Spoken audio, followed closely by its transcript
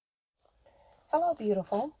Hello,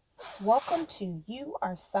 beautiful. Welcome to You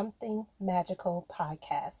Are Something Magical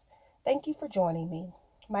podcast. Thank you for joining me.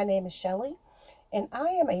 My name is Shelly, and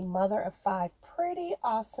I am a mother of five pretty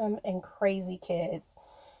awesome and crazy kids.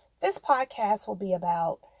 This podcast will be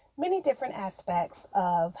about many different aspects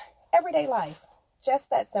of everyday life. Just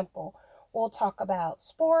that simple. We'll talk about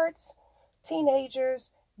sports, teenagers,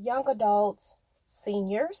 young adults,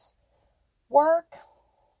 seniors, work,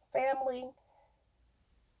 family,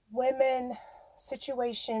 women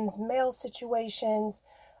situations, male situations,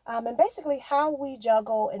 and basically how we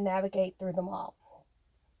juggle and navigate through them all.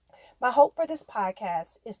 My hope for this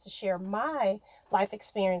podcast is to share my life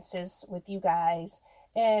experiences with you guys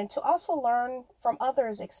and to also learn from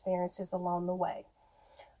others' experiences along the way.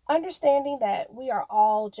 Understanding that we are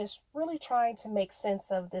all just really trying to make sense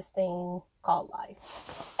of this thing called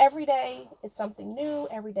life. Every day it's something new,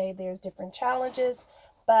 every day there's different challenges,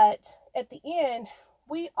 but at the end,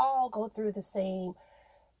 we all go through the same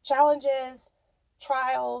challenges,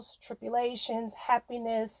 trials, tribulations,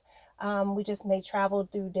 happiness. We just may travel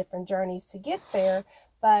through different journeys to get there,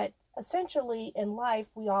 but essentially in life,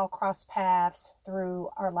 we all cross paths through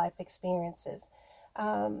our life experiences.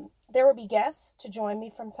 There will be guests to join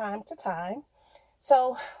me from time to time.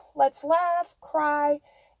 So let's laugh, cry,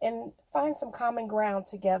 and find some common ground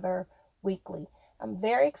together weekly. I'm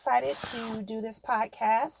very excited to do this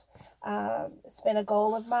podcast. It's been a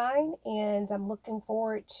goal of mine, and I'm looking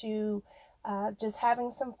forward to just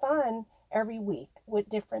having some fun every week with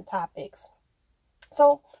different topics.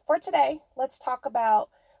 So for today, let's talk about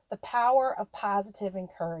the power of positive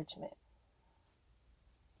encouragement.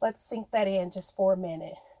 Let's sink that in just for a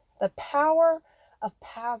minute. The power of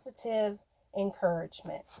positive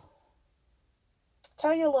encouragement.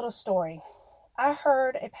 Tell you a little story. I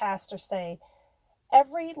heard a pastor say,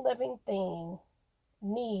 every living thing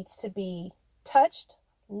needs to be touched,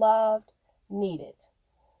 loved, needed.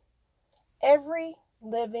 Every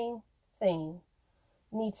living thing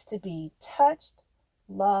needs to be touched,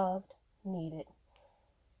 loved, needed.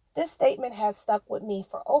 This statement has stuck with me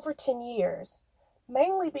for over 10 years,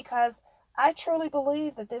 mainly because I truly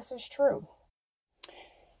believe that this is true.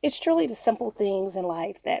 It's truly the simple things in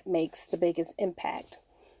life that makes the biggest impact.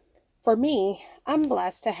 For me, I'm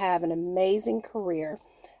blessed to have an amazing career.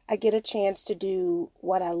 I get a chance to do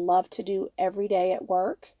what I love to do every day at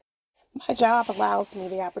work. My job allows me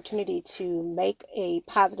the opportunity to make a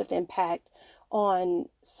positive impact on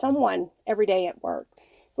someone every day at work,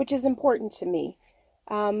 which is important to me.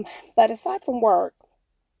 But aside from work,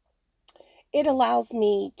 it allows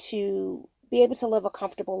me to be able to live a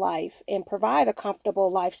comfortable life and provide a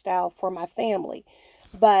comfortable lifestyle for my family.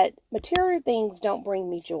 But material things don't bring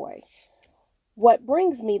me joy. What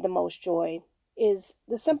brings me the most joy is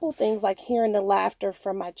the simple things like hearing the laughter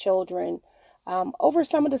from my children over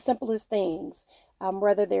some of the simplest things,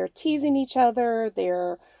 whether they're teasing each other,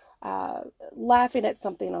 they're laughing at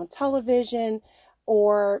something on television,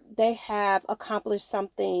 or they have accomplished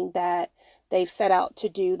something that they've set out to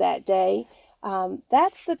do that day.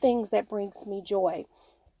 That's the things that brings me joy.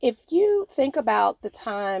 If you think about the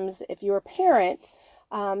times, if you're a parent,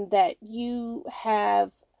 that you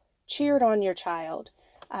have cheered on your child,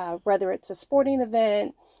 whether it's a sporting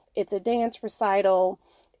event, it's a dance recital,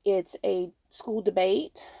 it's a school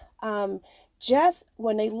debate, just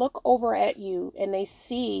when they look over at you and they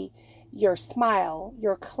see your smile,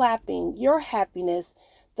 your clapping, your happiness,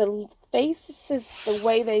 the faces, the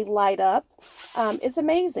way they light up, is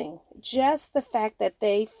amazing. Just the fact that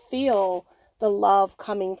they feel the love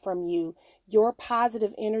coming from you, your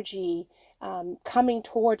positive energy coming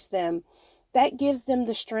towards them, that gives them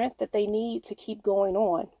the strength that they need to keep going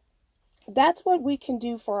on. That's what we can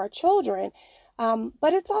do for our children,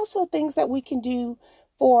 but it's also things that we can do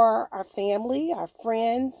for our family, our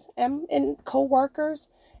friends, and co-workers,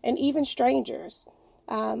 and even strangers.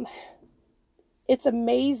 It's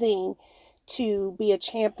amazing to be a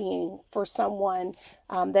champion for someone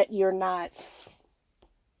that you're not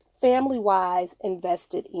family-wise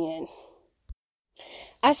invested in.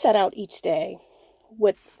 I set out each day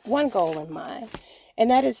with one goal in mind, and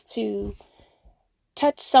that is to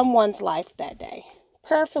touch someone's life that day.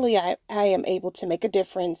 Prayerfully, I am able to make a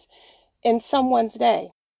difference in someone's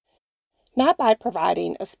day. Not by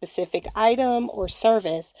providing a specific item or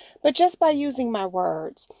service, but just by using my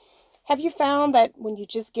words. Have you found that when you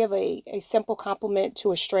just give a simple compliment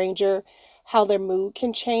to a stranger, how their mood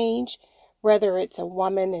can change? Whether it's a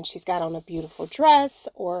woman and she's got on a beautiful dress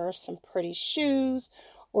or some pretty shoes,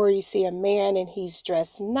 or you see a man and he's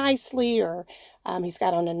dressed nicely, or he's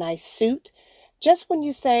got on a nice suit. Just when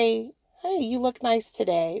you say, hey, you look nice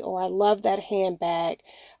today, or I love that handbag,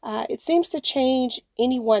 it seems to change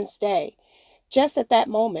anyone's day. just at that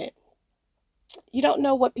moment. You don't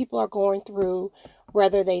know what people are going through,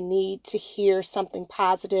 whether they need to hear something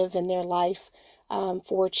positive in their life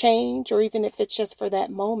for a change, or even if it's just for that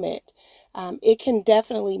moment. It can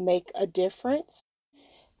definitely make a difference.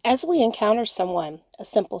 As we encounter someone, a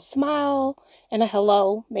simple smile and a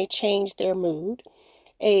hello may change their mood.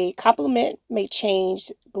 A compliment may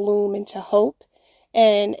change gloom into hope.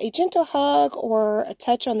 And a gentle hug or a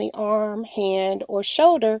touch on the arm, hand, or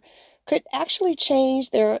shoulder could actually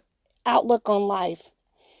change their outlook on life.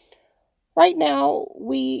 Right now,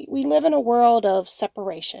 we live in a world of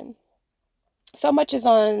separation. So much is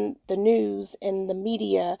on the news and the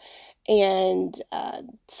media and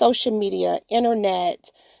social media, internet,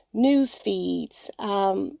 news feeds.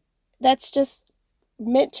 That's just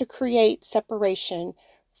meant to create separation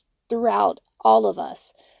throughout all of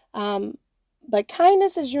us. But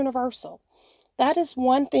kindness is universal. That is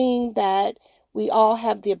one thing that we all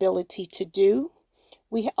have the ability to do.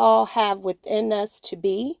 We all have within us to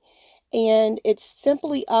be. And it's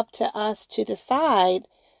simply up to us to decide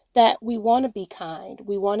that we want to be kind.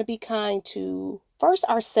 We want to be kind to first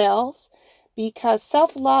ourselves, because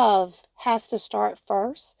self-love has to start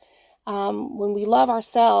first. When we love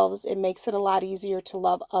ourselves, it makes it a lot easier to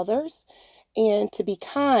love others and to be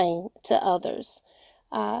kind to others.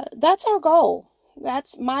 That's our goal.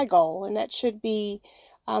 That's my goal, and that should be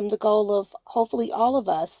the goal of hopefully all of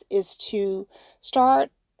us, is to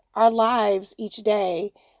start our lives each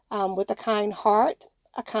day with a kind heart,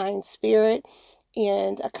 a kind spirit,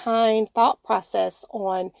 and a kind thought process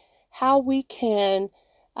on how we can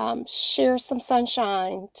share some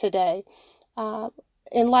sunshine today.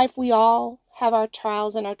 In life, we all have our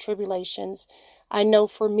trials and our tribulations. I know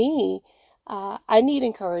for me, I need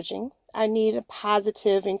encouraging. I need a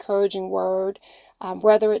positive, encouraging word,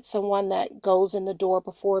 whether it's someone that goes in the door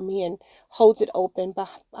before me and holds it open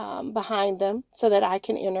behind them so that I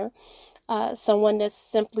can enter. Someone that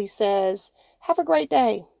simply says, "Have a great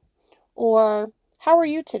day," or "How are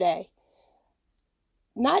you today?"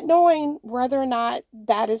 Not knowing whether or not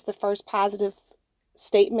that is the first positive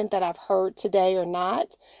statement that I've heard today or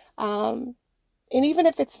not. And even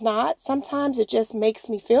if it's not, sometimes it just makes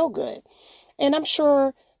me feel good. And I'm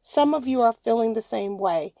sure some of you are feeling the same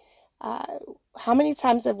way. How many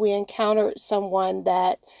times have we encountered someone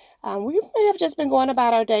that we may have just been going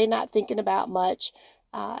about our day, not thinking about much,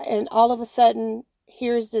 and all of a sudden,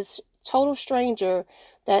 here's this total stranger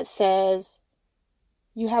that says,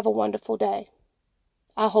 "You have a wonderful day.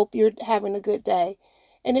 I hope you're having a good day."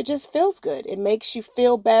 And it just feels good. It makes you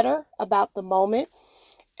feel better about the moment,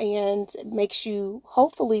 and it makes you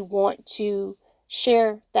hopefully want to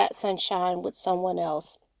share that sunshine with someone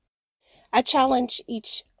else. I challenge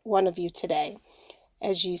each one of you today,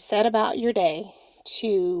 as you set about your day,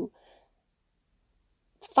 to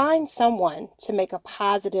find someone to make a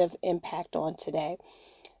positive impact on today.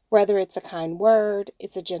 Whether it's a kind word,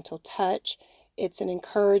 it's a gentle touch, it's an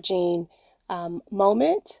encouraging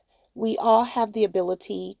moment. We all have the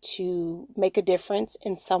ability to make a difference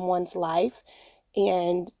in someone's life.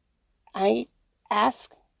 And I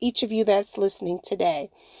ask each of you that's listening today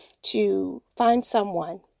to find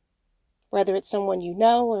someone, whether it's someone you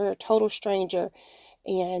know or a total stranger,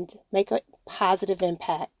 and make a positive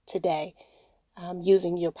impact today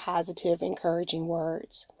using your positive, encouraging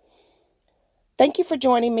words. Thank you for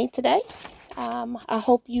joining me today. I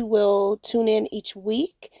hope you will tune in each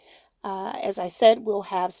week. As I said, we'll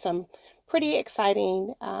have some pretty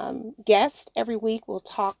exciting guests every week. We'll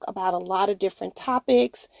talk about a lot of different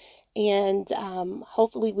topics, and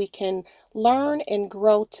hopefully we can learn and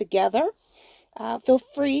grow together. Feel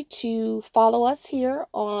free to follow us here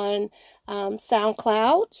on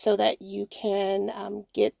SoundCloud so that you can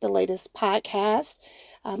get the latest podcast.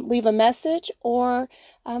 Leave a message, or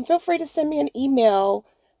feel free to send me an email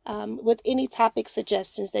with any topic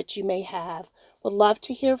suggestions that you may have. Would love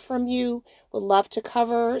to hear from you. Would love to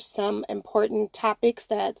cover some important topics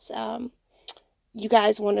that you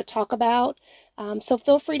guys want to talk about. So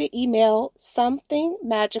feel free to email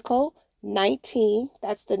somethingmagical19,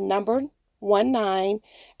 that's the number 19,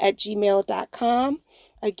 at gmail.com.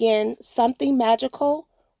 Again,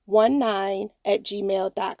 somethingmagical19 at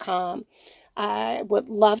gmail.com. I would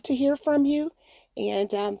love to hear from you,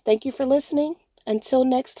 and thank you for listening. Until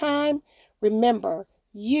next time, remember,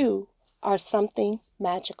 you are something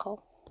magical.